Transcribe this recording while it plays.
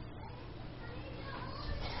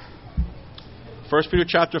1 Peter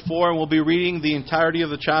chapter 4, and we'll be reading the entirety of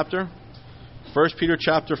the chapter. 1 Peter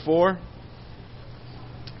chapter 4,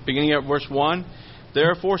 beginning at verse 1.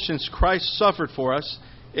 Therefore, since Christ suffered for us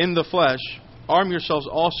in the flesh, arm yourselves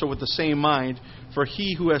also with the same mind, for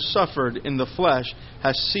he who has suffered in the flesh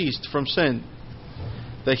has ceased from sin,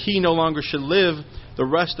 that he no longer should live the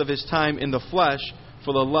rest of his time in the flesh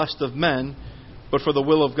for the lust of men, but for the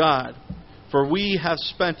will of God. For we have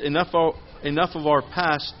spent enough of our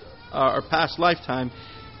past lifetime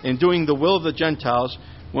in doing the will of the Gentiles,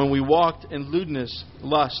 when we walked in lewdness,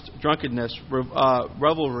 lust, drunkenness,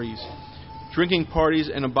 revelries, drinking parties,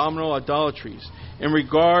 and abominable idolatries. In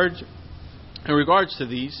regards to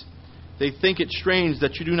these, they think it strange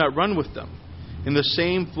that you do not run with them in the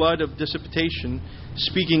same flood of dissipation,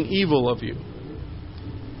 speaking evil of you.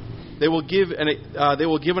 They will give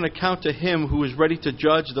an account to him who is ready to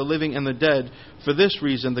judge the living and the dead. For this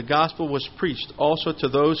reason the gospel was preached also to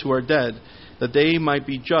those who are dead, that they might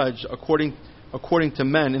be judged according to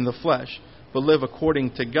men in the flesh, but live according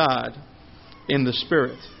to God in the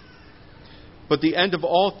Spirit. But the end of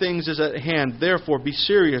all things is at hand. Therefore be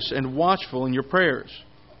serious and watchful in your prayers.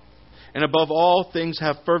 And above all things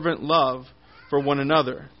have fervent love for one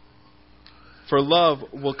another, for love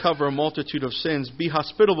will cover a multitude of sins. Be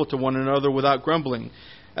hospitable to one another without grumbling.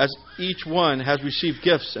 As each one has received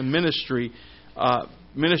gifts and minister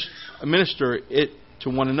it to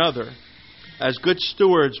one another, as good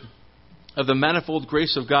stewards of the manifold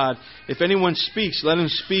grace of God. If anyone speaks, let him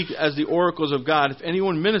speak as the oracles of God. If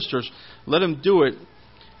anyone ministers, let him do it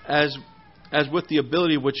as with the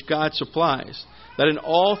ability which God supplies, that in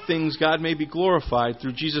all things God may be glorified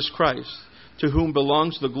through Jesus Christ, to whom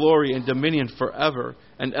belongs the glory and dominion forever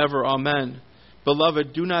and ever. Amen.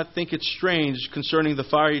 Beloved, do not think it strange concerning the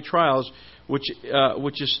fiery trials which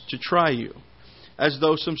is to try you, as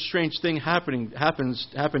though some strange thing happened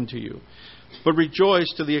to you. But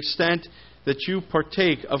rejoice to the extent that you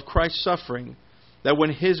partake of Christ's suffering, that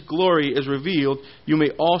when His glory is revealed, you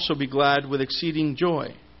may also be glad with exceeding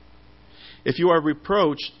joy. If you are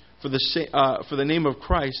reproached for the name of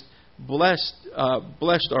Christ, blessed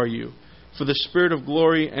are you. For the Spirit of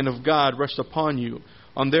glory and of God rests upon you.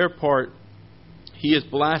 On their part, He is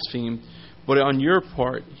blasphemed, but on your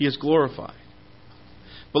part, He is glorified.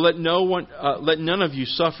 But let none of you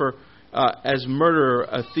suffer as murderer,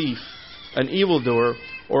 a thief, an evildoer,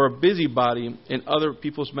 or a busybody in other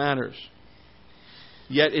people's matters.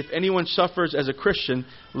 Yet if anyone suffers as a Christian,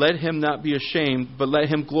 let him not be ashamed, but let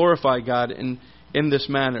him glorify God in this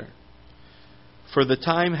manner. For the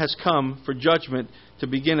time has come for judgment to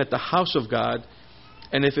begin at the house of God,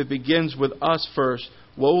 and if it begins with us first,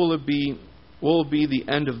 what will be the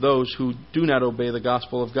end of those who do not obey the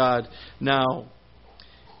gospel of God? Now,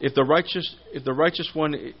 if the righteous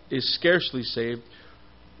one is scarcely saved,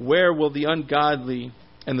 where will the ungodly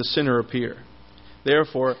and the sinner appear?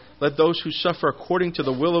 Therefore, let those who suffer according to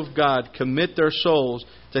the will of God commit their souls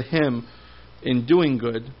to Him in doing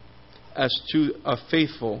good, as to a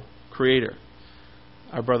faithful Creator.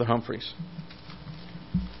 Our brother Humphreys.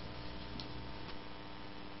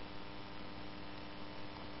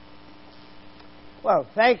 Well,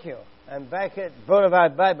 thank you. I'm back at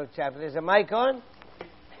Boulevard Bible Chapel. Is the mic on?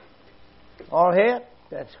 All here?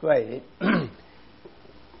 That's great.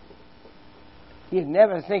 You'd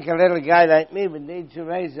never think a little guy like me would need to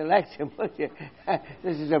raise the lecture, would you?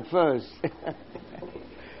 This is a first.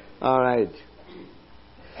 All right.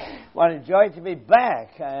 What a joy to be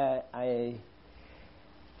back.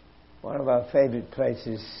 One of our favorite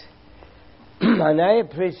places. And I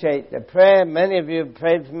appreciate the prayer. Many of you have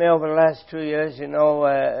prayed for me over the last 2 years. You know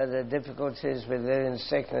the difficulties with living in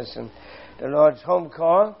sickness and the Lord's home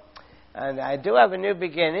call. And I do have a new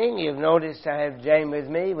beginning. You've noticed I have Jane with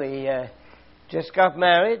me. We just got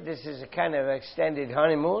married. This is a kind of extended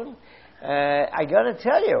honeymoon. I got to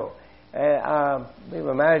tell you, we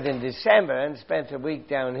were married in December and spent a week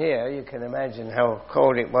down here. You can imagine how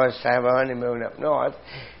cold it was to have a honeymoon up north.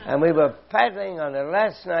 And we were paddling on the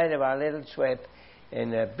last night of our little trip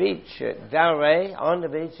in the beach at Delray, on the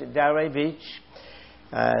beach at Delray Beach.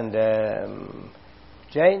 And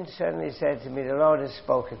Jane suddenly said to me, the Lord has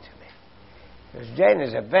spoken to me. Because Jane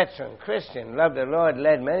is a veteran Christian, loved the Lord,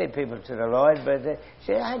 led many people to the Lord, but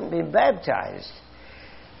she hadn't been baptized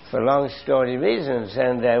for long story reasons.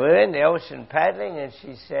 And we were in the ocean paddling, and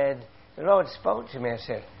she said, the Lord spoke to me. I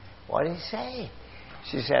said, what did He say?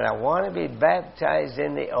 She said, I want to be baptized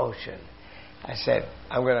in the ocean. I said,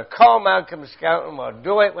 I'm going to call Malcolm Scout, and we'll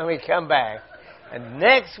do it when we come back. And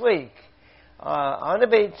next week, on the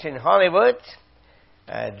beach in Hollywood,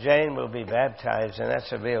 Jane will be baptized, and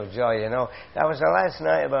that's a real joy, you know. That was the last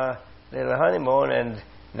night of our little honeymoon, and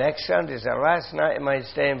Next Sunday is the last night of my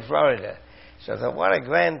stay in Florida. So I thought, what a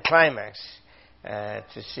grand climax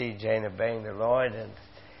to see Jane obeying the Lord, and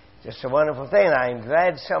just a wonderful thing. I'm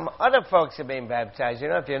glad some other folks have been baptized. You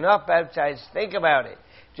know, if you're not baptized, think about it.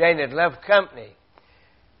 Jane had left company.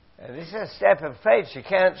 This is a step of faith. She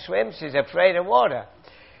can't swim. She's afraid of water.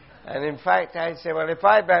 And in fact, I said, well, if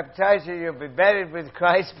I baptize you, you'll be buried with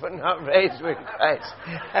Christ, but not raised with Christ.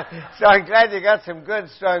 So I'm glad you got some good,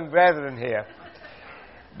 strong brethren here.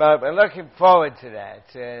 But we're looking forward to that.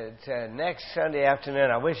 To next Sunday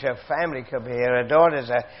afternoon, I wish her family could be here. Her daughter's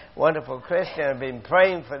a wonderful Christian. I've been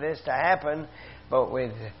praying for this to happen, but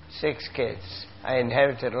with 6 kids. I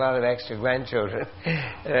inherited a lot of extra grandchildren.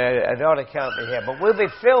 Her daughter can't be here, but we'll be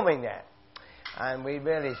filming that. And we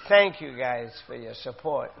really thank you guys for your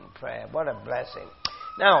support and prayer. What a blessing.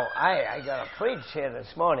 Now, I got to preach here this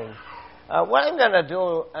morning. What I'm going to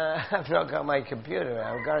do, I've not got my computer.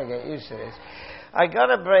 I've got to get used to this. I got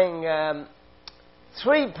to bring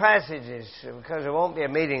 3 passages because there won't be a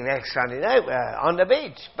meeting next Sunday night. On the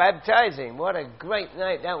beach, baptizing. What a great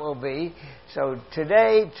night that will be. So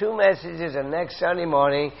today, 2 messages, and next Sunday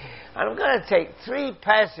morning. And I'm going to take 3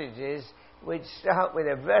 passages which start with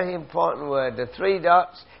a very important word, the 3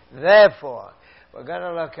 dots, therefore. We're going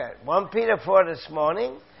to look at 1 Peter 4 this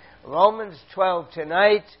morning, Romans 12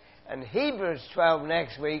 tonight, and Hebrews 12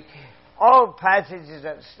 next week. All passages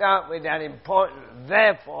that start with that important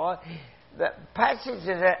therefore. The passages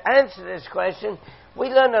that answer this question, we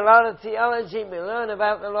learn a lot of theology, we learn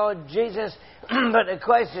about the Lord Jesus, but the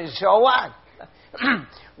question is, so what?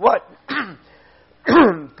 What,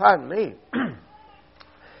 pardon me,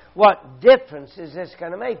 what difference is this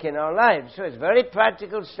going to make in our lives? So it's very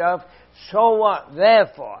practical stuff. So what,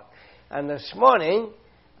 therefore? And this morning,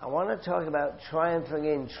 I want to talk about triumphing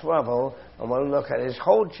in trouble, and we'll look at this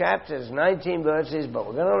whole chapter. It's 19 verses, but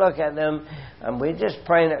we're going to look at them, and we're just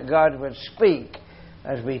praying that God would speak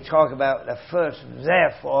as we talk about the first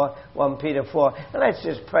therefore, 1 Peter 4. And let's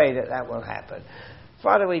just pray that that will happen.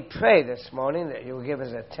 Father, we pray this morning that you will give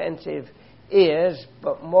us attentive ears,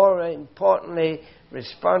 but more importantly,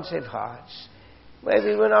 responsive hearts. May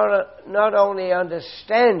we not only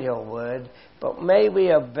understand your word, but may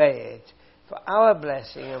we obey it for our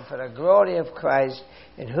blessing and for the glory of Christ,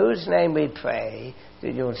 in whose name we pray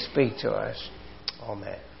that you will speak to us.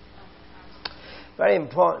 Amen. Very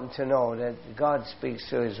important to know that God speaks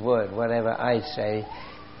through his word. Whatever I say,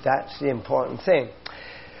 that's the important thing.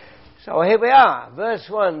 So here we are, verse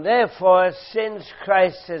 1. Therefore, since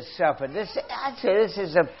Christ has suffered. This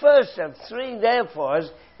is the first of 3 therefores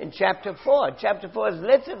in chapter 4. Chapter 4 is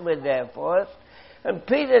littered with therefores. And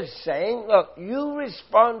Peter's saying, look, you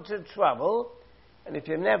respond to trouble. And if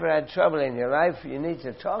you've never had trouble in your life, you need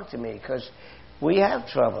to talk to me, because we have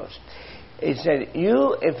troubles. He said,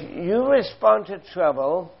 if you respond to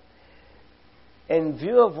trouble in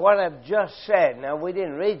view of what I've just said. Now, we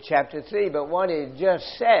didn't read chapter 3, but what he just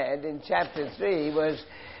said in chapter 3 was,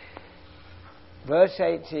 verse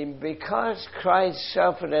 18, because Christ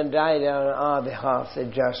suffered and died on our behalf, the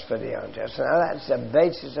just for the unjust. Now, that's the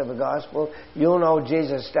basis of the gospel. You know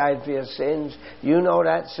Jesus died for your sins. You know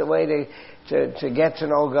that's the way to get to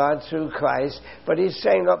know God, through Christ. But he's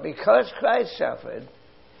saying, look, because Christ suffered,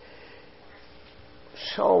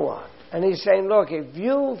 so what? And he's saying, look, if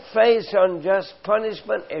you face unjust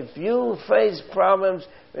punishment, if you face problems,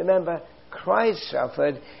 remember, Christ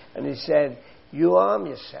suffered, and he said, you arm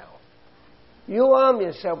yourself. You arm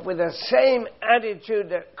yourself with the same attitude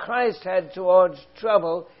that Christ had towards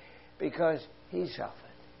trouble, because he suffered.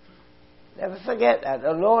 Never forget that.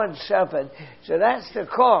 The Lord suffered. So that's the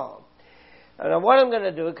call. And what I'm going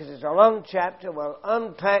to do, because it's a long chapter, we'll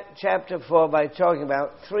unpack chapter 4 by talking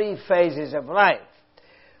about 3 phases of life.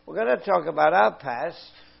 We're going to talk about our past,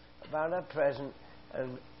 about our present,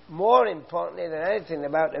 and more importantly than anything,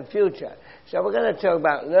 about the future. So we're going to talk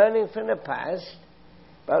about learning from the past,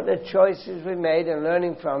 about the choices we made and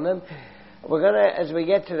learning from them. We're going to, as we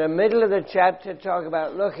get to the middle of the chapter, talk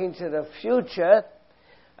about looking to the future.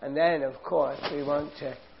 And then, of course, we want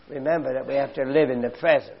to remember that we have to live in the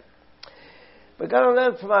present. We're going to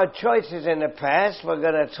learn from our choices in the past. We're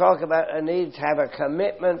going to talk about a need to have a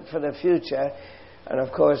commitment for the future. And,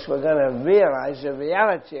 of course, we're going to realize the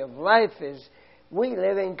reality of life is we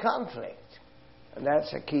live in conflict. And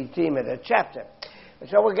that's a key theme of the chapter.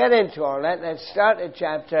 So we'll get into all that. Let's start the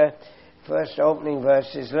chapter. First opening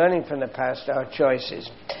verses, learning from the past, our choices.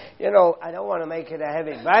 You know, I don't want to make it a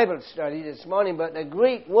heavy Bible study this morning, but the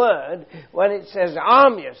Greek word, when it says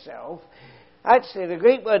arm yourself, actually the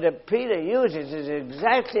Greek word that Peter uses is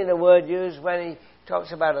exactly the word used when he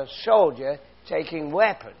talks about a soldier taking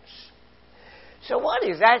weapons. So what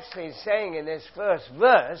he's actually saying in this first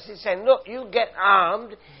verse, he's saying, look, you get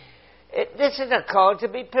armed. This is a call to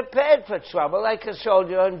be prepared for trouble, like a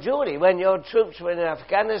soldier on duty. When your troops were in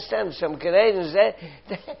Afghanistan, some Canadians there,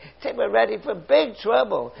 they were ready for big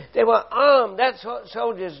trouble. They were armed. That's what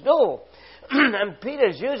soldiers do. And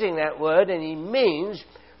Peter's using that word, and he means,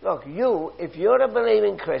 look, you, if you're a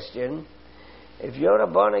believing Christian, if you're a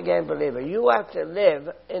born-again believer, you have to live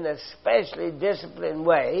in a specially disciplined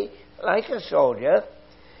way, like a soldier.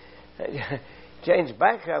 Jane's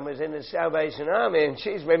background was in the Salvation Army, and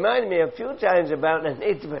she's reminded me a few times about the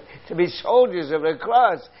need to be soldiers of the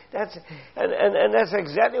cross. That's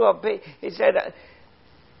exactly what he said.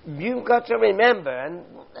 You've got to remember, and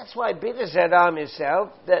that's why Peter said, arm yourself,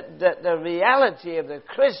 that the reality of the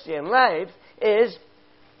Christian life is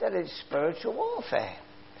that it's spiritual warfare.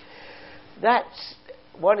 That's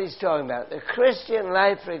what he's talking about. The Christian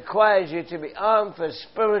life requires you to be armed for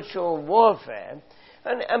spiritual warfare.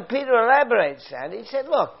 And Peter elaborates that. He said,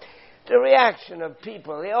 look, the reaction of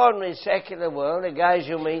people, the ordinary secular world, the guys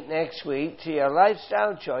you meet next week, to your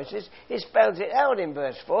lifestyle choices, he spells it out in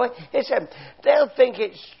verse 4. He said, they'll think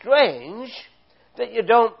it's strange that you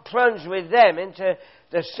don't plunge with them into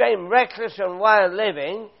the same reckless and wild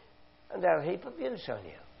living, and they'll heap abuse on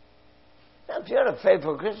you. Now, if you're a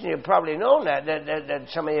faithful Christian, you've probably known that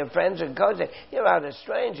some of your friends and colleagues say, you're rather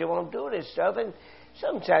strange, you won't do this stuff, and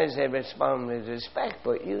sometimes they respond with respect,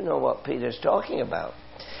 but you know what Peter's talking about.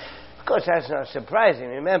 Of course, that's not surprising.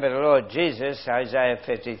 Remember the Lord Jesus, Isaiah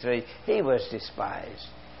 53, he was despised.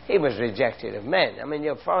 He was rejected of men. I mean,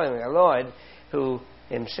 you're following a Lord who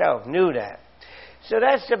himself knew that. So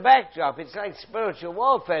that's the backdrop. It's like spiritual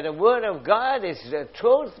warfare. The Word of God is the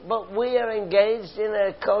truth, but we are engaged in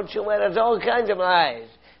a culture where there's all kinds of lies.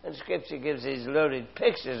 And Scripture gives these lurid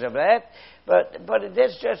pictures of that. But it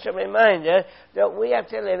is just a reminder that we have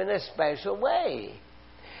to live in a special way.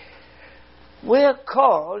 We're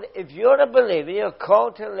called, if you're a believer, you're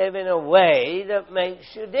called to live in a way that makes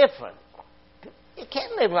you different. You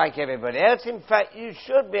can't live like everybody else. In fact, you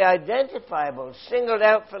should be identifiable, singled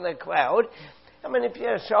out from the crowd. I mean, if you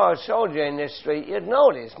saw a soldier in this street, you'd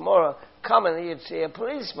notice. More commonly, you'd see a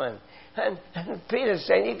policeman. And Peter's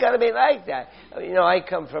saying, you've got to be like that. You know, I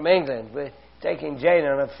come from England. We're taking Jane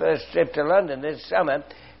on her first trip to London this summer,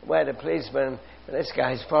 where the policeman, this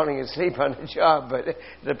guy's falling asleep on the job, but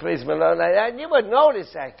the policeman alone like that, you would notice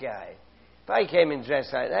that guy. If I came in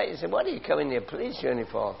dressed like that, you say, why do you come in your police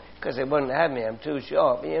uniform? Because they wouldn't have me, I'm too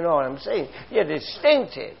short. You know what I'm saying? You're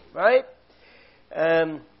distinctive, right?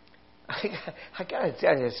 I got to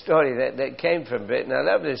tell you a story that came from Britain. I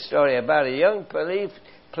love this story about a young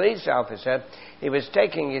police officer. He was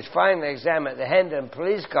taking his final exam at the Hendon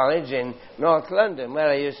Police College in North London, where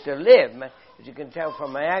I used to live, as you can tell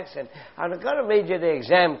from my accent. And I've got to read you the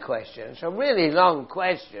exam question. It's a really long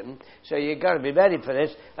question, so you've got to be ready for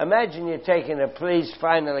this. Imagine you're taking a police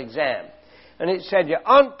final exam. And it said you're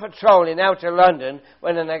on patrol in outer London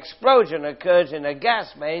when an explosion occurs in a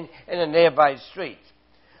gas main in a nearby street.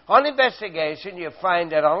 On investigation, you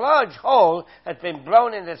find that a large hole has been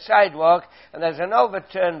blown in the sidewalk and there's an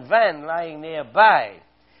overturned van lying nearby.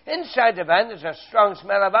 Inside the van, there's a strong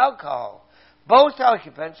smell of alcohol. Both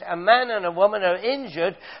occupants, a man and a woman, are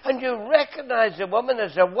injured, and you recognize the woman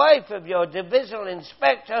as the wife of your divisional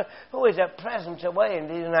inspector who is at present away in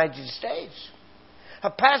the United States. A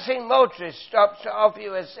passing motorist stops to offer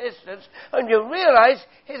you assistance, and you realize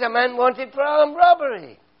he's a man wanted for armed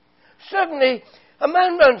robbery. Suddenly, a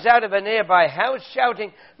man runs out of a nearby house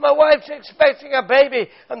shouting, "My wife's expecting a baby,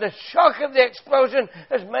 and the shock of the explosion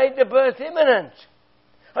has made the birth imminent."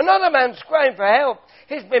 Another man's crying for help.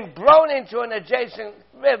 He's been blown into an adjacent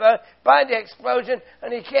river by the explosion,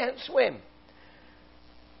 and he can't swim.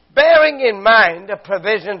 Bearing in mind the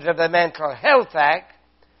provisions of the Mental Health Act,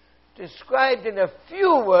 described in a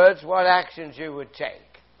few words what actions you would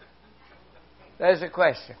take. There's a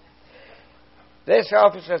question. This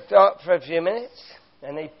officer thought for a few minutes,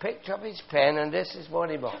 and he picked up his pen, and this is what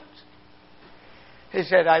he wrote. He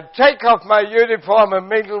said, "I'd take off my uniform and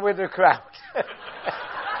mingle with the crowd."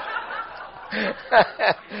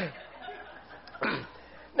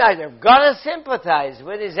 Now, you've got to sympathize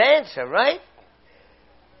with his answer, right?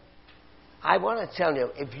 I want to tell you,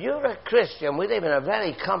 if you're a Christian, we live in a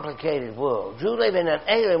very complicated world. You live in an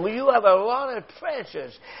alien where you have a lot of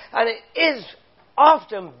treasures, and it is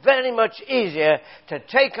often very much easier to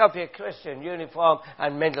take off your Christian uniform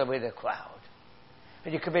and mingle with the crowd.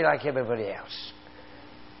 And you could be like everybody else.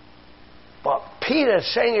 What Peter's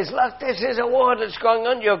saying is, look, this is a war that's going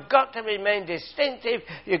on. You've got to remain distinctive.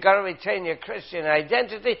 You've got to retain your Christian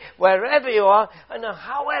identity wherever you are, and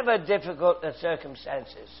however difficult the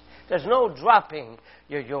circumstances. There's no dropping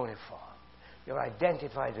your uniform. You're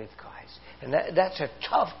identified with Christ. And that's a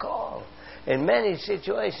tough call. In many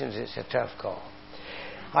situations, it's a tough call.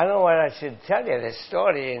 I don't know whether I should tell you this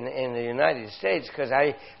story in the United States, because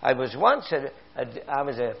I was once I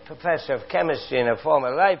was a professor of chemistry in a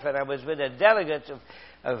former life, and I was with a delegate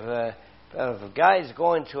of guys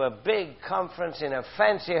going to a big conference in a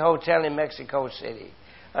fancy hotel in Mexico City.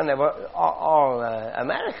 And they were all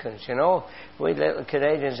Americans, you know. We little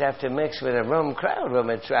Canadians have to mix with a rum crowd when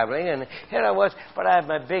we're traveling. And here I was, but I had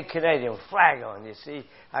my big Canadian flag on, you see.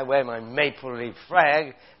 I wear my maple leaf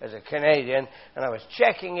flag as a Canadian. And I was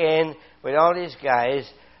checking in with all these guys.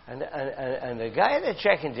 And the guy at the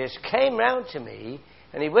check-in desk came round to me,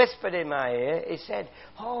 and he whispered in my ear. He said,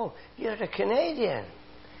 "Oh, you're the Canadian."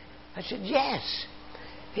 I said, "Yes."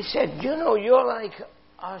 He said, "You know, you're like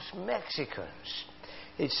us Mexicans."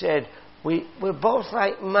 He said, we're both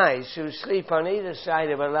like mice who sleep on either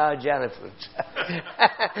side of a large elephant.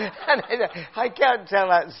 And I can't tell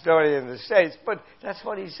that story in the States, but that's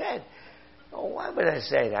what he said. Oh, why would I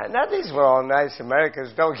say that? Now, these were all nice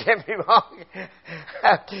Americans, don't get me wrong.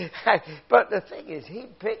 But the thing is, he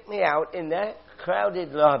picked me out in that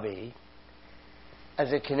crowded lobby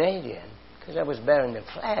as a Canadian, because I was bearing the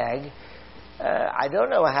flag. I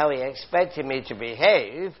don't know how he expected me to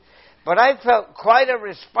behave, but I felt quite a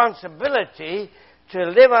responsibility to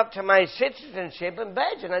live up to my citizenship and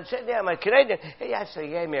badge. And I said, "Yeah, I'm a Canadian." He actually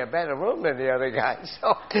gave me a better room than the other guy,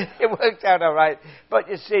 so it worked out all right. But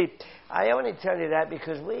you see, I only tell you that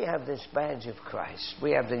because we have this badge of Christ.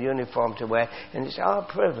 We have the uniform to wear, and it's our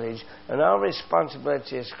privilege and our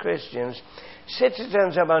responsibility as Christians,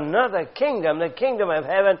 citizens of another kingdom, the kingdom of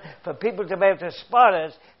heaven, for people to be able to spot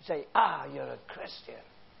us and say, "You're a Christian."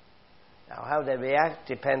 Now, how they react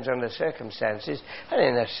depends on the circumstances. And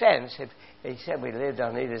in a sense, if he said we lived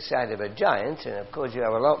on either side of a giant, and of course you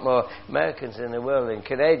have a lot more Americans in the world than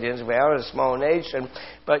Canadians. We are a small nation.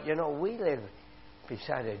 But, you know, we live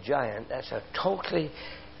beside a giant that's a totally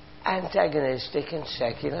antagonistic and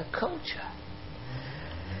secular culture.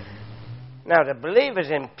 Now, the believers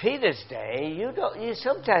in Peter's day, you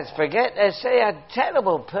sometimes forget they had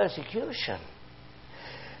terrible persecution.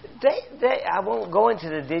 I won't go into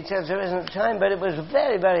the details, there isn't time, but it was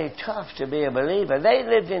very, very tough to be a believer. They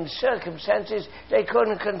lived in circumstances they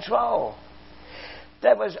couldn't control.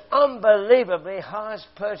 There was unbelievably harsh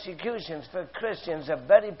persecutions for Christians, the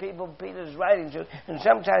very people Peter's writing to, and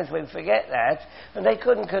sometimes we forget that, and they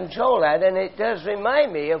couldn't control that, and it does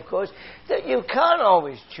remind me, of course, that you can't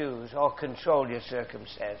always choose or control your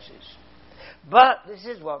circumstances. But this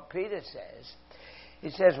is what Peter says. He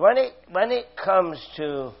says, when it comes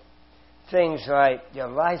to things like your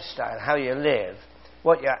lifestyle, how you live,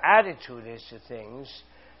 what your attitude is to things,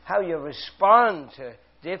 how you respond to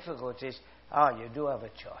difficulties, you do have a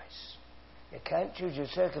choice. You can't choose your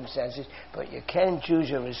circumstances, but you can choose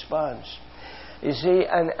your response. You see,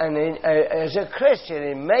 as a Christian,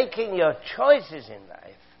 in making your choices in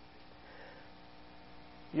life,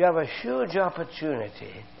 you have a huge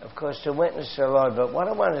opportunity, of course, to witness the Lord. But what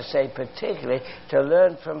I want to say particularly, to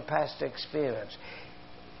learn from past experience.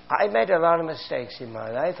 I made a lot of mistakes in my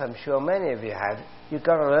life. I'm sure many of you have. You've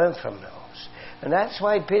got to learn from those. And that's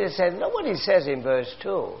why Peter said, look what he says in verse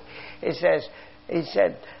 2. He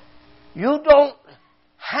said, you don't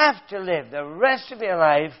have to live the rest of your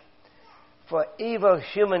life for evil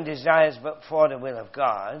human desires, but for the will of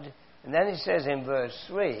God. And then he says in verse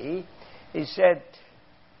 3, he said,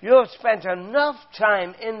 you have spent enough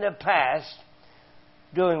time in the past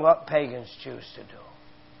doing what pagans choose to do.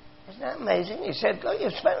 Isn't that amazing? He said, look,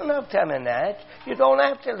 you've spent enough time in that. You don't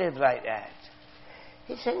have to live like that.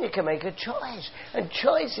 He said you can make a choice. And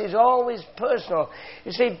choice is always personal.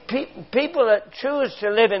 You see, people that choose to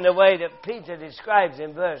live in the way that Peter describes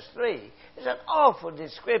in verse 3, is an awful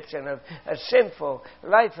description of a sinful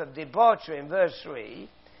life of debauchery in verse 3.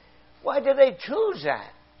 Why do they choose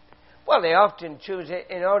that? Well, they often choose it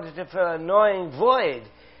in order to fill an annoying void.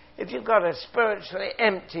 If you've got a spiritually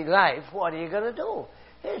empty life, what are you going to do?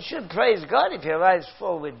 You should praise God if your life's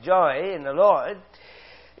full with joy in the Lord.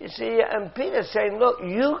 You see, and Peter's saying, look,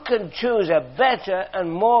 you can choose a better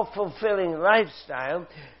and more fulfilling lifestyle.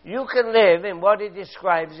 You can live in what he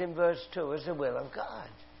describes in verse 2 as the will of God.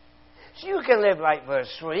 So you can live like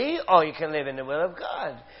verse 3, or you can live in the will of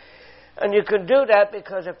God. And you can do that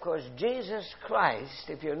because, of course, Jesus Christ,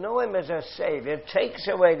 if you know him as a Savior, takes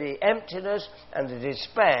away the emptiness and the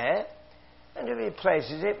despair, and he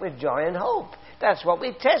replaces it with joy and hope. That's what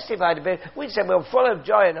we testified about. We said we're full of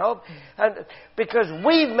joy and hope, and because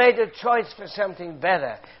we've made a choice for something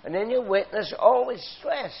better. And in your witness, always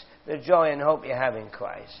stress the joy and hope you have in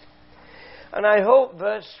Christ. And I hope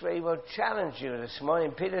verse 3 will challenge you this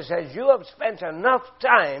morning. Peter says, you have spent enough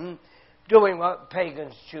time doing what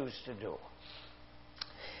pagans choose to do.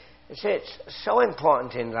 You see, it's so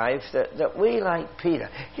important in life that we, like Peter,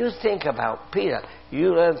 you think about Peter.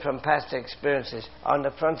 You learn from past experiences. On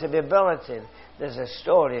the front of your bulletin, there's a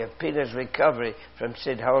story of Peter's recovery from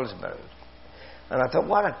Sid Holzberg. And I thought,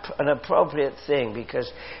 what an appropriate thing, because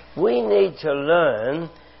we need to learn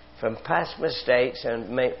from past mistakes and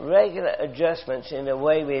make regular adjustments in the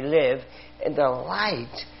way we live in the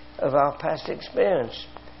light of our past experience.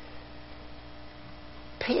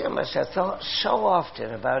 Peter must have thought so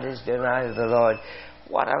often about his denial of the Lord.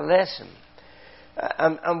 What a lesson.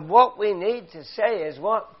 And what we need to say is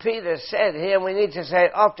what Peter said here, and we need to say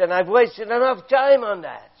it often. I've wasted enough time on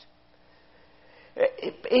that.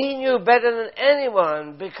 He knew better than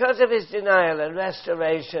anyone, because of his denial and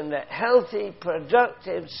restoration, that healthy,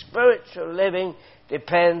 productive, spiritual living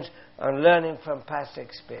depends on learning from past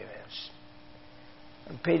experience.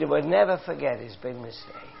 And Peter would never forget his big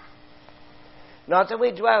mistake. Not that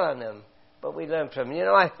we dwell on them, but we learn from them. You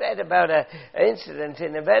know, I read about an incident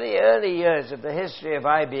in the very early years of the history of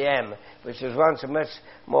IBM, which was once a much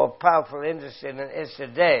more powerful industry than it is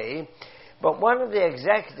today. But one of the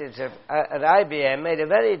executives at IBM made a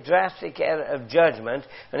very drastic error of judgment,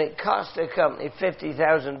 and it cost the company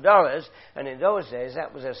 $50,000, and in those days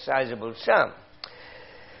that was a sizable sum.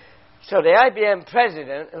 So the IBM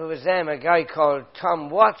president, who was then a guy called Tom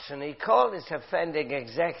Watson, he called this offending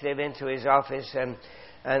executive into his office, and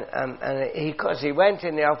because he went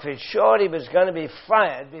in the office sure he was going to be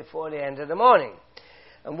fired before the end of the morning.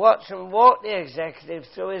 And Watson walked the executive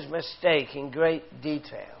through his mistake in great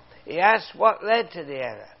detail. He asked what led to the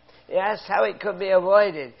error. He asked how it could be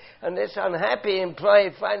avoided. And this unhappy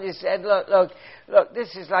employee finally said, look,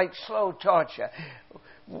 this is like slow torture.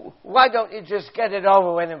 Why don't you just get it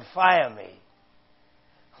over with and fire me?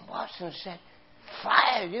 And Watson said,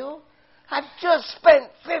 fire you? I've just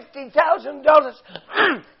spent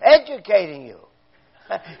 $50,000 educating you.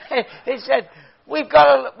 He said, we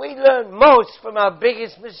learn most from our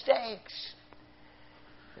biggest mistakes.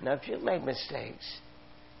 Now, if you've made mistakes,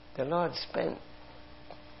 the Lord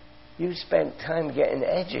you spent time getting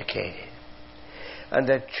educated. And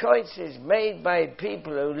the choices made by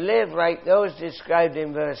people who live like those described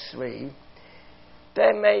in verse 3,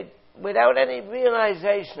 they're made without any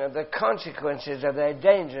realization of the consequences of their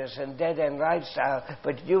dangerous and dead-end lifestyle,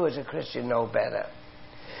 but you as a Christian know better.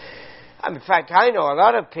 In fact, I know a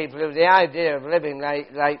lot of people who the idea of living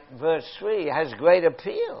like verse 3 has great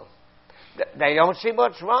appeal. They don't see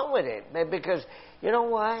what's wrong with it, because you know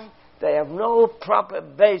why? They have no proper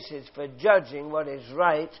basis for judging what is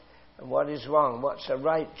right and what is wrong, what's the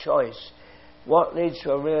right choice, what leads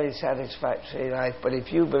to a really satisfactory life. But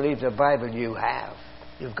if you believe the Bible,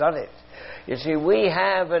 you've got it. You see, we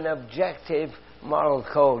have an objective moral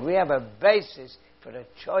code. We have a basis for the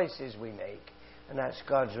choices we make, and that's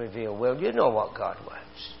God's revealed will. You know what God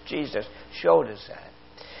wants. Jesus showed us that.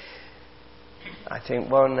 I think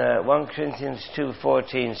 1 Corinthians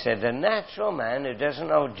 2:14 said, the natural man who doesn't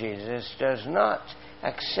know Jesus does not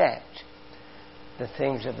accept the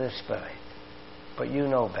things of the Spirit, but you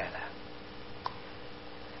know better.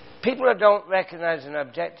 People who don't recognize an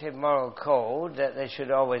objective moral code that they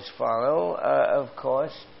should always follow, of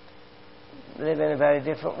course, live in a very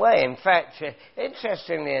different way. In fact,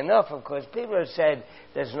 interestingly enough, of course, people have said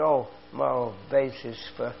there's no moral basis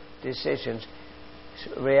for decisions,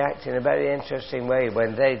 react in a very interesting way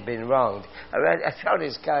when they've been wronged. I saw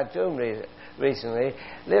this cartoon recently.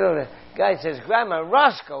 Little guy says, Grandma,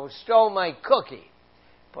 Roscoe stole my cookie.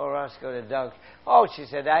 Poor Roscoe the dog. Oh, she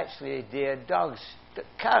said, actually, dear, dogs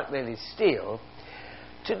can't really steal.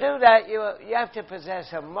 To do that, you have to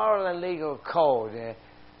possess a moral and legal code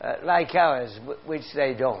like ours, which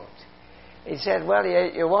they don't. He said, well, he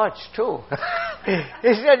ate your watch, too.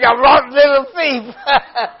 He said, you rotten little thief.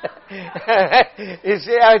 You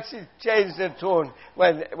see how she changed the tone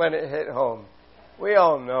when it hit home. We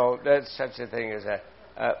all know there's such a thing as that.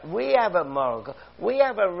 We have a moral code. We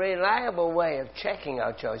have a reliable way of checking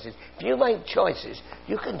our choices. If you make choices,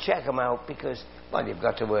 you can check them out because, well, you've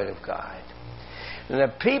got the Word of God. And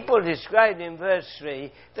the people described in verse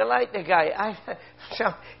 3, they're like the guy. I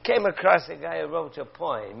came across a guy who wrote a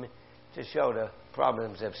poem to show the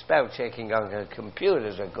problems of spell checking on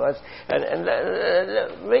computers, of course. And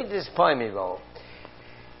read this poem he wrote.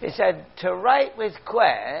 He said, to write with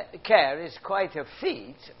care is quite a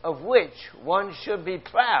feat of which one should be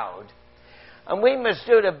proud. And we must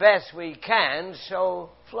do the best we can so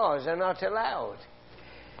flaws are not allowed.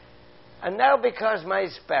 And now because my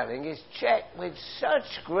spelling is checked with such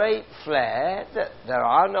great flair that there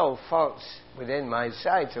are no faults within my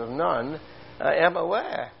sight, of none I am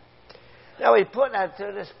aware. Now we put that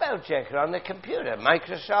through the spell checker on the computer.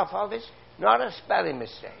 Microsoft Office, not a spelling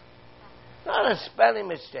mistake. Not a spelling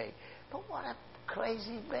mistake. But what a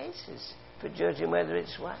crazy basis for judging whether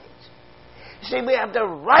it's right. You see, we have the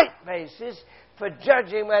right basis for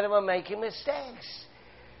judging whether we're making mistakes.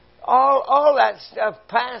 All that stuff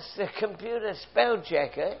passed the computer spell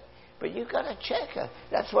checker, but you've got a checker.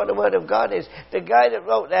 That's what the Word of God is. The guy that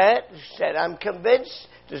wrote that said, I'm convinced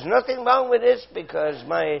there's nothing wrong with this because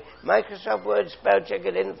my Microsoft Word spell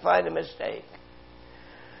checker didn't find a mistake.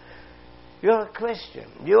 You're a Christian.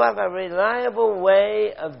 You have a reliable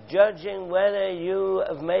way of judging whether you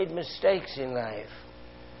have made mistakes in life.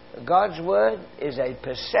 God's Word is a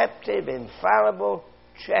perceptive, infallible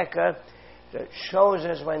checker that shows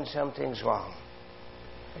us when something's wrong.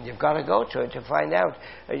 And you've got to go to it to find out.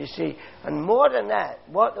 You see, and more than that,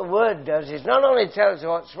 what the Word does is not only tells us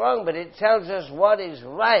what's wrong, but it tells us what is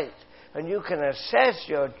right. And you can assess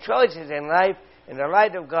your choices in life in the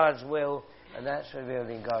light of God's will, and that's revealed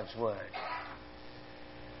in God's Word.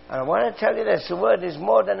 And I want to tell you this, the Word is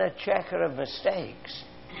more than a checker of mistakes.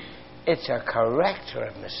 It's a corrector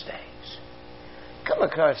of mistakes. Come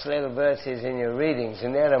across little verses in your readings.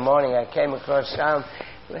 And the other morning I came across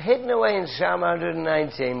we're hidden away in Psalm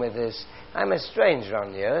 119 with this, I'm a stranger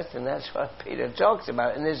on the earth, and that's what Peter talks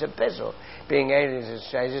about in his epistle. Being aliens and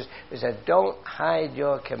strangers, he said, don't hide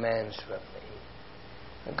your commands from me.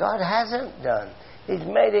 And God hasn't done. He's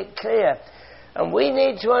made it clear. And we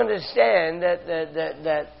need to understand that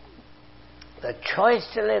the choice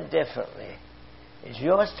to live differently is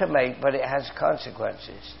yours to make, but it has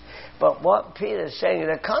consequences. But what Peter's saying,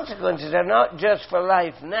 the consequences are not just for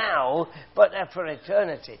life now, but they're for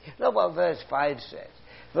eternity. Look what verse 5 says.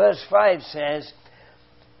 Verse 5 says,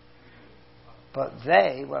 but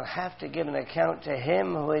they will have to give an account to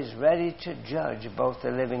him who is ready to judge both the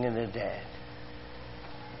living and the dead.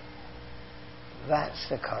 That's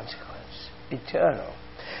the consequence. Eternal.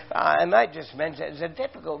 I might just mention, it's a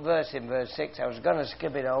difficult verse in verse 6. I was going to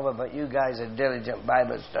skip it over, but you guys are diligent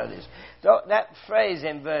Bible studies. That phrase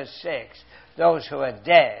in verse 6, those who are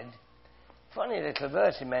dead, funny little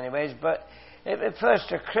verse in many ways, but it refers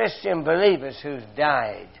to Christian believers who've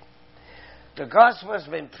died. The gospel has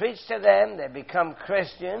been preached to them, they become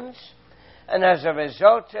Christians, and as a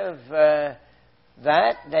result of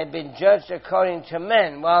that, they've been judged according to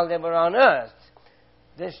men while they were on earth.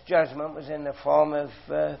 This judgment was in the form of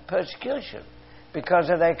persecution because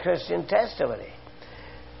of their Christian testimony.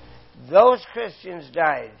 Those Christians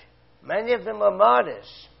died. Many of them were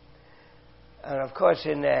martyrs. And of course,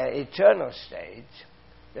 in their eternal state,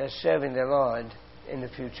 they're serving the Lord in the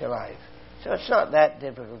future life. So it's not that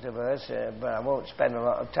difficult a verse, but I won't spend a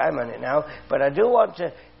lot of time on it now. But I do want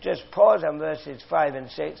to just pause on verses 5 and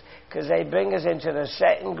 6 because they bring us into the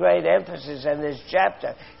second great emphasis in this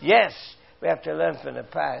chapter. Yes, we have to learn from the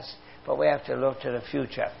past, but we have to look to the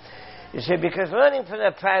future. You see, because learning from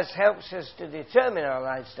the past helps us to determine our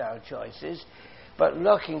lifestyle choices, but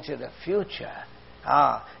looking to the future,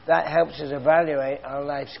 that helps us evaluate our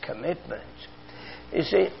life's commitment. You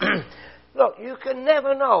see, look, you can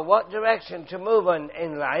never know what direction to move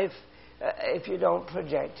in life if you don't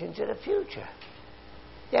project into the future.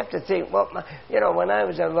 You have to think, when I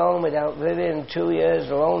was alone without Vivian, 2 years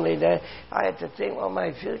lonely there, I had to think what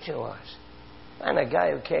my future was. I'm a guy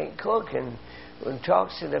who can't cook and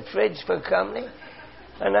talks to the fridge for company.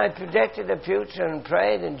 And I projected the future and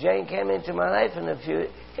prayed, and Jane came into my life, and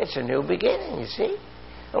it's a new beginning, you see.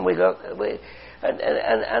 And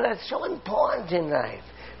and it's so important in life.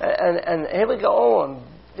 And here we go on.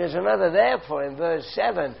 There's another therefore in verse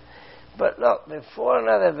 7. But look, before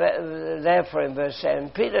another therefore in verse 7,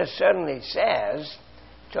 Peter suddenly says,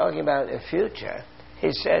 talking about the future,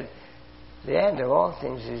 he said, the end of all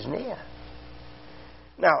things is near.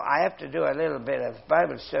 Now, I have to do a little bit of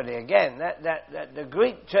Bible study again. That the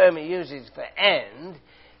Greek term he uses for end,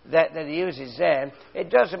 that he uses there,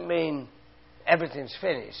 it doesn't mean everything's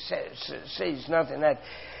finished. Sees nothing.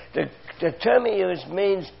 The term he used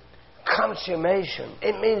means consummation.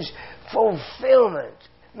 It means fulfillment.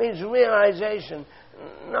 It means realization,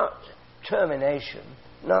 not termination,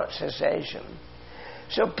 not cessation.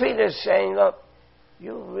 So Peter's saying, look,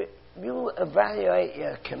 you evaluate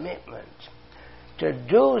your commitment to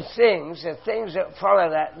do things, the things that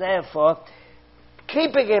follow that, therefore,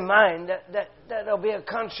 keeping in mind that there'll be a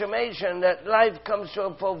consummation, that life comes to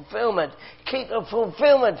a fulfillment. Keep the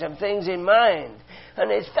fulfillment of things in mind.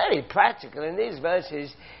 And it's very practical. In these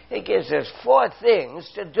verses, it gives us 4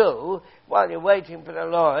 things to do while you're waiting for the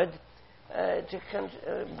Lord.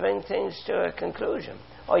 bring things to a conclusion,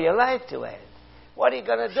 or your life to end. What are you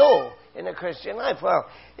going to do in a Christian life? Well,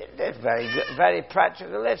 there's very good, very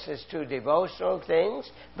practical list. There's 2 devotional things.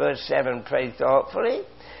 Verse 7, pray thoughtfully.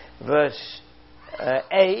 Verse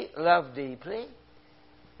 8, love deeply.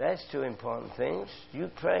 That's 2 important things. You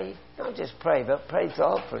pray, not just pray, but pray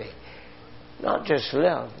thoughtfully. Not just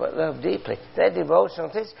love, but love deeply. They're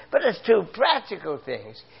devotional things, but there's 2 practical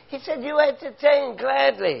things. He said, you entertain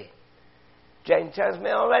gladly. Jane tells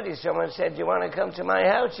me already, someone said, do you want to come to my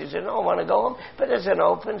house? She said, no, I want to go home. But there's an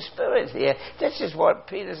open spirit here. This is what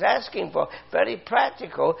Peter's asking for. Very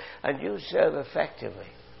practical, and you serve effectively.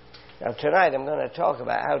 Now, tonight I'm going to talk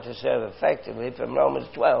about how to serve effectively from Romans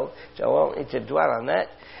 12, so I won't need to dwell on that.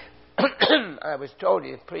 I was told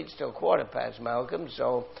you preached till 15:15, Malcolm,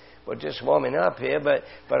 so we're just warming up here, but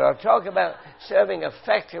I'll talk about serving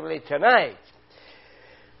effectively tonight.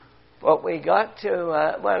 But we got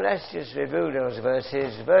to, let's just review those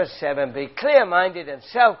verses. Verse 7, be clear-minded and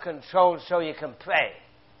self-controlled so you can pray.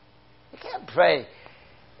 You can't pray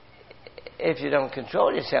if you don't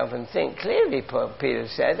control yourself and think clearly, Peter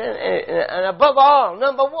said. And above all,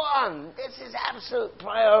 number 1, this is absolute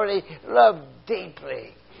priority, love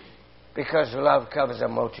deeply. Because love covers a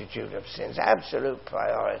multitude of sins. Absolute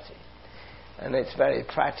priority. And it's very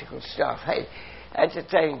practical stuff. Hey,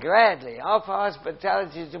 entertain gladly. Offer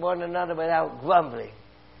hospitality to one another without grumbling.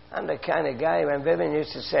 I'm the kind of guy, when Vivian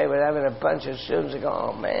used to say we're having a bunch of students, I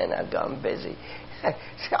go, oh man, I've gone busy.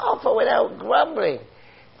 Offer without grumbling.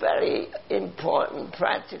 Very important,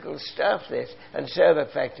 practical stuff, this. And serve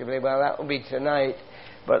effectively. Well, that will be tonight.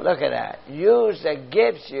 But look at that. Use the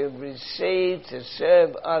gifts you've received to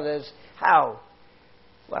serve others. How?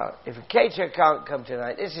 Well, if in case you can't come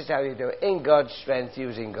tonight, this is how you do it. In God's strength,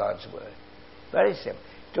 using God's word. Very simple.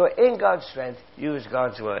 Do it in God's strength, use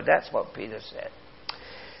God's word. That's what Peter said.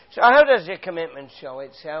 So how does your commitment show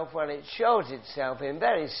itself? Well, it shows itself in a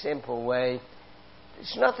very simple way.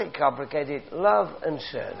 It's nothing complicated. Love and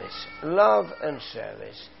service. Love and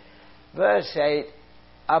service. Verse 8,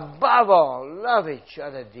 above all, love each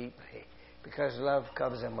other deeply, because love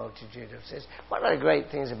covers a multitude of sins. One of the great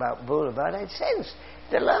things about Boulevard, I sense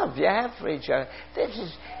the love you have for each other.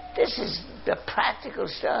 This is the practical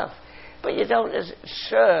stuff. But you don't just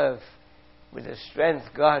serve with the strength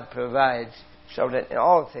God provides, so that in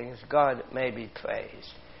all things God may be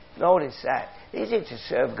praised. Notice that. Easy to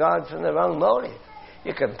serve God from the wrong motive.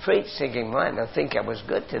 You can preach thinking, man, I think I was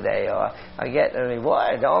good today, or I get the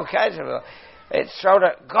reward, all kinds of. It's so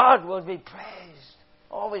that God will be praised.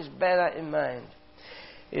 Always bear that in mind.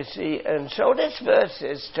 You see, and so this verse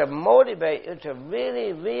is to motivate you to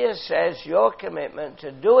really reassess your commitment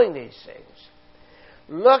to doing these things.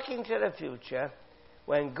 Looking to the future,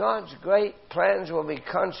 when God's great plans will be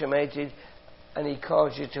consummated and He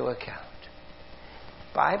calls you to account.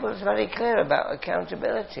 The Bible is very clear about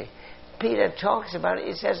accountability. Peter talks about it.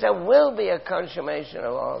 He says there will be a consummation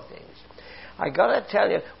of all things. I got to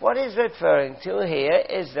tell you, what he's referring to here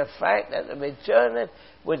is the fact that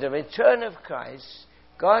with the return of Christ,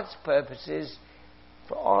 God's purposes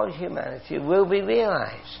for all humanity will be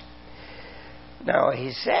realized. Now,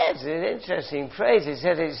 he says, an interesting phrase, he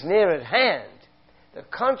said it's near at hand. The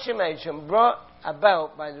consummation brought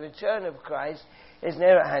about by the return of Christ is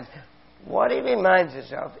near at hand. What he reminds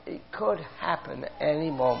us of, it could happen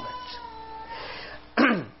any moment.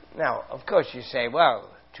 Now, of course, you say, well,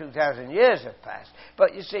 2,000 years have passed.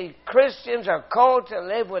 But you see, Christians are called to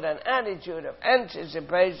live with an attitude of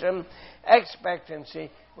anticipation, expectancy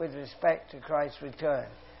with respect to Christ's return.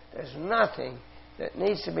 There's nothing that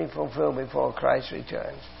needs to be fulfilled before Christ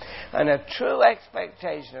returns. And a true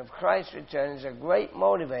expectation of Christ's return is a great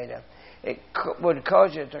motivator. It would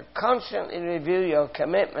cause you to constantly review your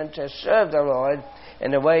commitment to serve the Lord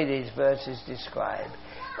in the way these verses describe.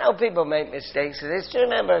 Now, people make mistakes of this. Do you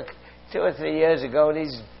remember 2 or 3 years ago,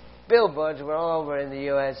 these billboards were all over in the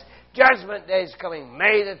U.S. Judgment Day is coming,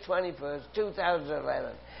 May the 21st,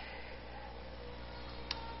 2011.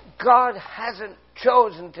 God hasn't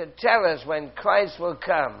chosen to tell us when Christ will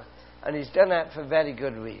come, and He's done that for very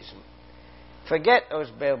good reason. Forget those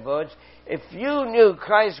billboards. If you knew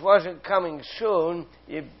Christ wasn't coming soon,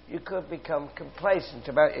 you could become complacent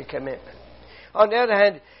about your commitment. On the other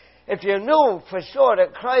hand, if you knew for sure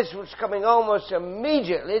that Christ was coming almost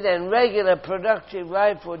immediately, then regular productive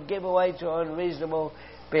life would give way to unreasonable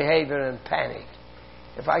behavior and panic.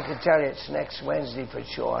 If I could tell you it's next Wednesday for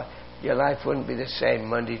sure, your life wouldn't be the same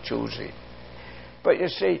Monday, Tuesday. But you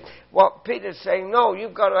see, what Peter's saying, no,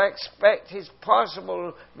 you've got to expect His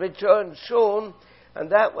possible return soon,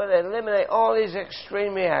 and that will eliminate all these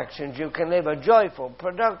extreme reactions. You can live a joyful,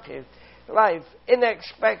 productive, life in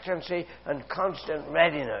expectancy and constant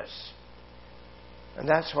readiness. And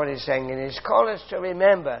that's what he's saying. And he's called us to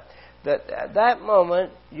remember that at that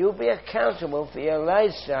moment you'll be accountable for your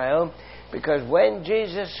lifestyle, because when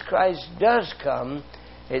Jesus Christ does come,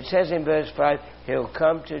 it says in verse 5, he'll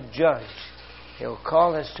come to judge. He'll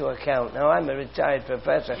call us to account. Now, I'm a retired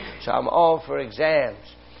professor, so I'm all for exams,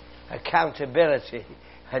 accountability.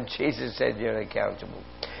 And Jesus said you're accountable.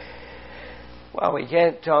 Well, we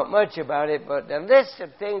can't talk much about it, but the list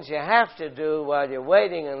of things you have to do while you're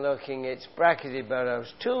waiting and looking, it's bracketed by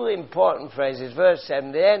those two important phrases. Verse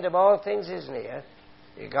 7, the end of all things is near.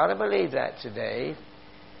 You've got to believe that today.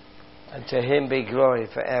 And to him be glory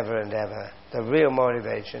forever and ever. The real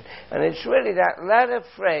motivation. And it's really that latter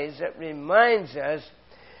phrase that reminds us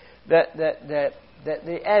that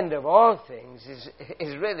the end of all things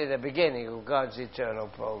is really the beginning of God's eternal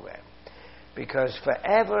program. Because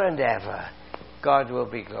forever and ever, God will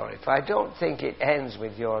be glorified. I don't think it ends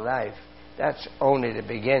with your life. That's only the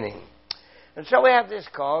beginning. And so we have this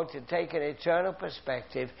call to take an eternal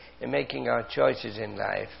perspective in making our choices in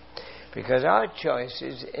life. Because our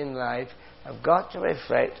choices in life have got to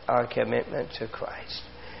reflect our commitment to Christ.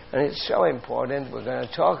 And it's so important. We're going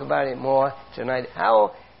to talk about it more tonight.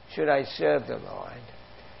 How should I serve the Lord?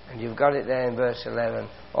 And you've got it there in verse 11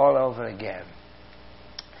 all over again.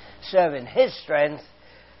 Serve in his strength.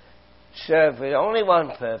 Serve with only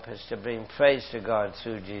one purpose, to bring praise to God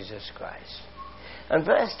through Jesus Christ. And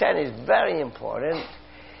verse 10 is very important.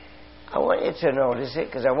 I want you to notice it,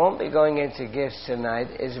 because I won't be going into gifts tonight.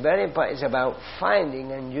 It's very important. It's about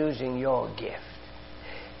finding and using your gift.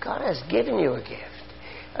 God has given you a gift.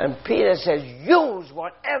 And Peter says, use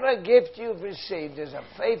whatever gift you've received as a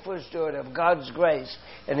faithful steward of God's grace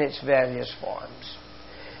in its various forms.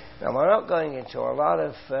 Now, we're not going into a lot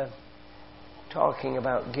of talking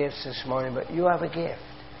about gifts this morning, but you have a gift,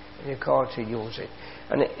 and you're called to use it.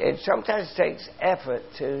 And it sometimes takes effort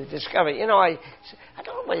to discover it. You know, I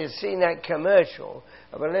don't know whether you've seen that commercial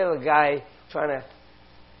of a little guy trying to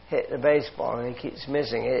hit the baseball and he keeps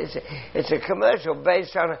missing it. It's a commercial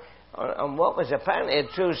based on what was apparently a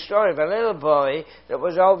true story of a little boy that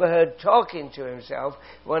was overheard talking to himself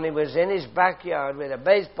when he was in his backyard with a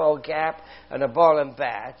baseball cap and a ball and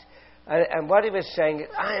bat. And what he was saying is,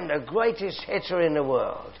 I am the greatest hitter in the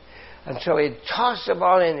world. And so he'd toss the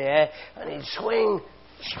ball in the air and he'd swing,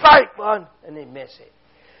 strike one, and he'd miss it.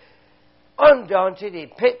 Undaunted,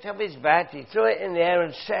 he picked up his bat, he threw it in the air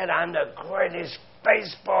and said, I'm the greatest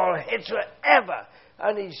baseball hitter ever.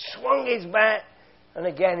 And he swung his bat, and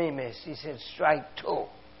again he missed. He said, strike two.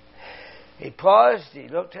 He paused, he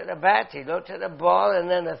looked at the bat, he looked at the ball, and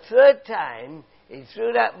then a third time, he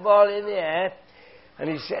threw that ball in the air, and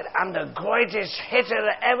he said, I'm the greatest hitter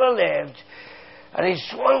that ever lived. And he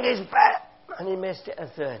swung his bat, and he missed it a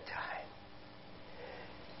third time.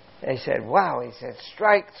 They said, wow. He said,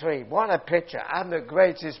 strike three. What a pitcher. I'm the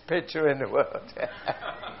greatest pitcher in the world.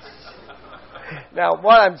 Now,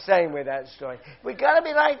 what I'm saying with that story, we've got to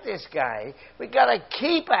be like this guy. We've got to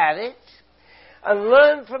keep at it and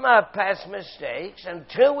learn from our past mistakes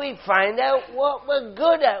until we find out what we're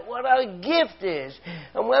good at, what our gift is.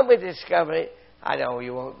 And when we discover it, I know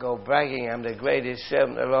you won't go bragging, I'm the greatest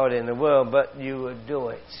servant of the Lord in the world, but you will do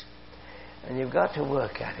it. And you've got to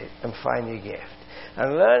work at it and find your gift.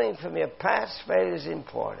 And learning from your past failure is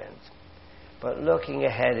important, but looking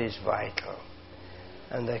ahead is vital.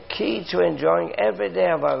 And the key to enjoying every day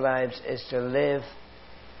of our lives is to live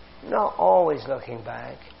not always looking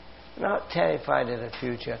back, not terrified of the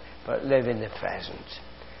future, but live in the present.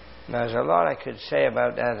 Now, there's a lot I could say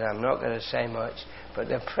about that, and I'm not going to say much, but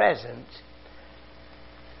the present,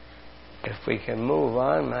 if we can move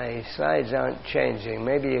on, my slides aren't changing.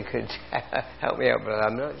 Maybe you could help me out, but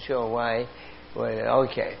I'm not sure why. Well,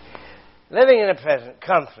 okay. Living in the present,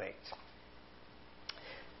 conflict.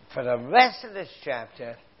 For the rest of this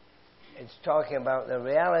chapter, it's talking about the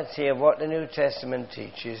reality of what the New Testament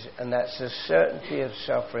teaches, and that's the certainty of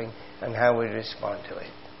suffering and how we respond to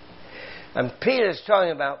it. And Peter's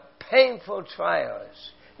talking about painful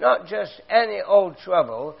trials, not just any old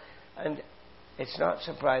trouble, and it's not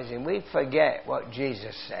surprising. We forget what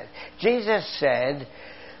Jesus said. Jesus said,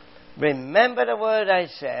 remember the word I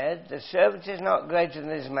said, the servant is not greater than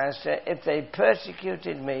his master. If they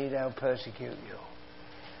persecuted me, they'll persecute you.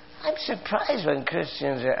 I'm surprised when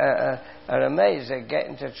Christians are amazed they get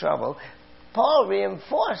into trouble. Paul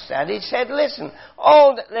reinforced that. He said, listen,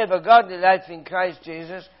 all that live a godly life in Christ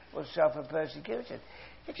Jesus will suffer persecution.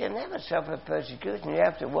 If you never suffer persecution, you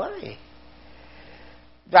have to worry.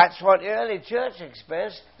 That's what the early church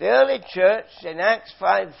experienced. The early church in Acts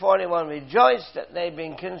 5:41 rejoiced that they'd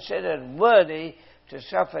been considered worthy to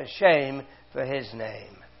suffer shame for his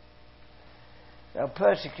name. Now,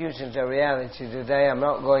 persecution is a reality today. I'm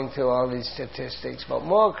not going through all these statistics, but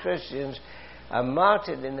more Christians are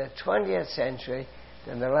martyred in the 20th century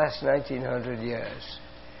than the last 1900 years.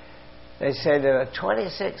 They say there are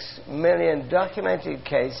 26 million documented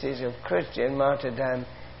cases of Christian martyrdom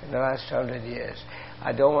in the last 100 years.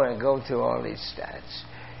 I don't want to go through all these stats,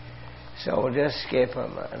 so we'll just skip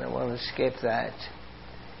them, and I want to skip that.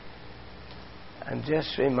 And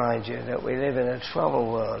just remind you that we live in a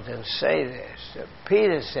troubled world, and say this, that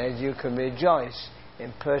Peter said you can rejoice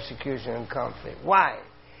in persecution and conflict. Why?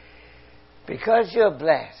 Because you're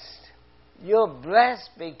blessed. You're blessed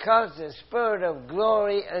because the Spirit of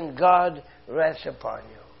glory and God rests upon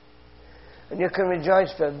you. And you can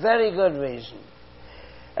rejoice for a very good reason.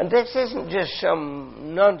 And this isn't just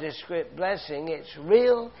some nondescript blessing. It's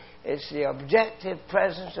real. It's the objective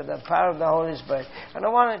presence of the power of the Holy Spirit. And I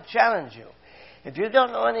want to challenge you. If you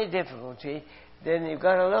don't know any difficulty, then you've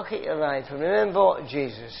got to look at your life and remember what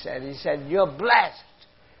Jesus said. He said, you're blessed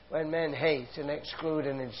when men hate and exclude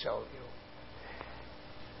and insult you.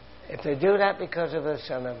 If they do that because of the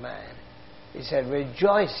Son of Man, he said,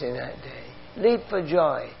 rejoice in that day. Leap for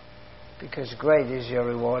joy, because great is your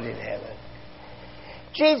reward in heaven.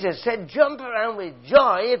 Jesus said, jump around with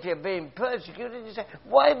joy if you're being persecuted. You say,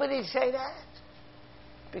 why would he say that?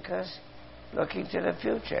 Because looking to the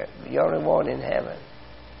future, your reward in heaven.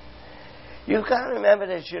 You've got to remember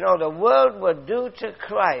this, the world would do to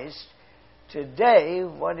Christ today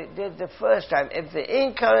what it did the first time. If the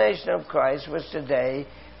incarnation of Christ was today,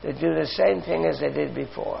 they'd do the same thing as they did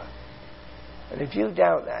before. And if you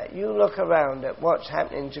doubt that, you look around at what's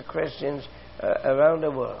happening to Christians around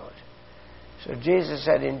the world. So Jesus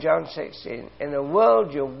said in John 16, in the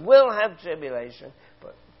world you will have tribulation,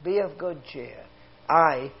 but be of good cheer.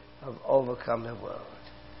 I have overcome the world.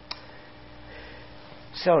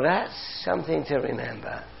 So that's something to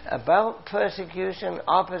remember. About persecution,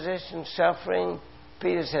 opposition, suffering,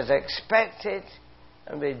 Peter says, expect it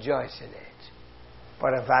and rejoice in it.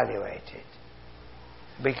 But evaluate it.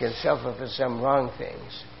 We can suffer for some wrong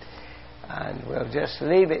things. And we'll just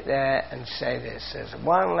leave it there and say this. There's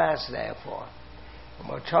one last therefore. And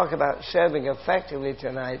we'll talk about serving effectively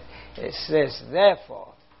tonight. It's this,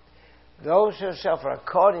 therefore, those who suffer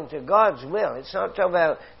according to God's will. It's not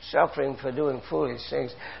about suffering for doing foolish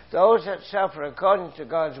things. Those that suffer according to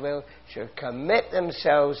God's will should commit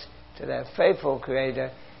themselves to their faithful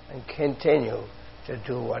Creator and continue to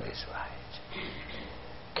do what is right.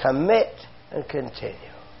 Commit and continue.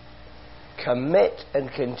 Commit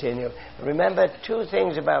and continue. Remember two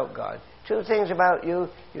things about God. Two things about you.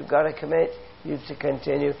 You've got to commit. You've to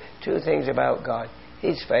continue. Two things about God.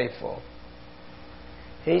 He's faithful.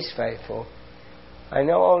 He's faithful. I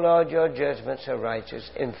know, O Lord, your judgments are righteous.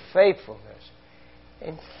 In faithfulness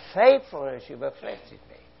you've afflicted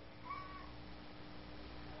me.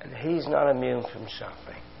 And he's not immune from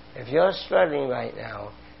suffering. If you're struggling right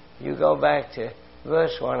now, you go back to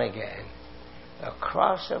verse 1 again. The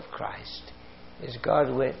cross of Christ is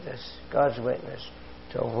God's witness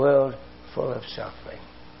to a world full of suffering.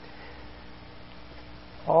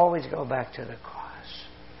 Always go back to the cross.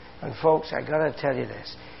 And folks, I got to tell you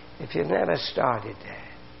this. If you've never started there,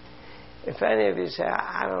 if any of you say,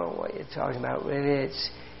 I don't know what you're talking about, really,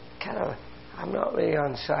 it's kind of, I'm not really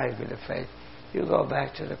on side with the faith. You go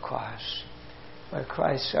back to the cross where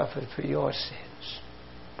Christ suffered for your sins.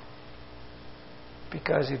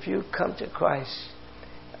 Because if you come to Christ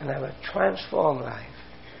and have a transformed life,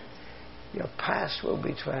 your past will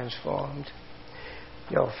be transformed.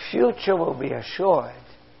 Your future will be assured.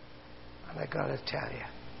 And I got to tell you,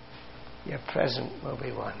 your present will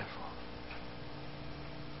be wonderful.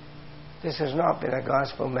 This has not been a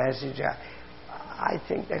gospel message. I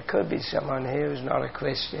think there could be someone here who's not a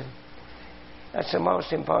Christian. That's the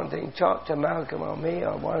most important thing. Talk to Malcolm or me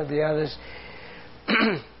or one of the others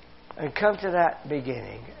and come to that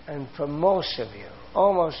beginning. And for most of you,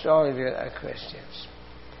 almost all of you are Christians.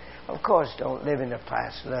 Of course, don't live in the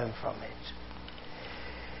past. Learn from it.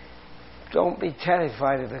 Don't be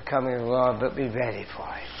terrified of the coming of the Lord, but be ready for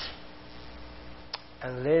it.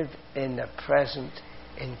 And live in the present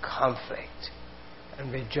in conflict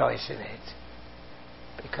and rejoice in it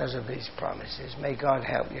because of these promises. May God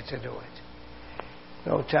help you to do it.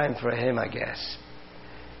 No time for a hymn, I guess.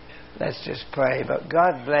 Let's just pray. But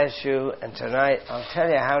God bless you, and tonight I'll tell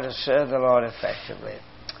you how to serve the Lord effectively.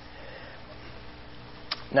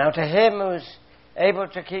 Now, to him who's able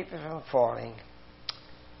to keep you from falling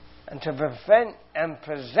and to prevent and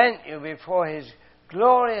present you before his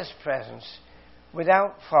glorious presence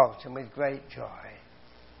without fault and with great joy,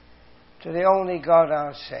 to the only God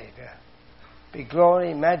our Saviour, be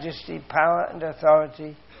glory, majesty, power, and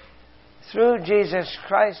authority through Jesus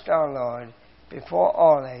Christ our Lord, before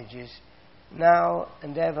all ages, now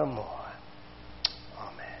and evermore.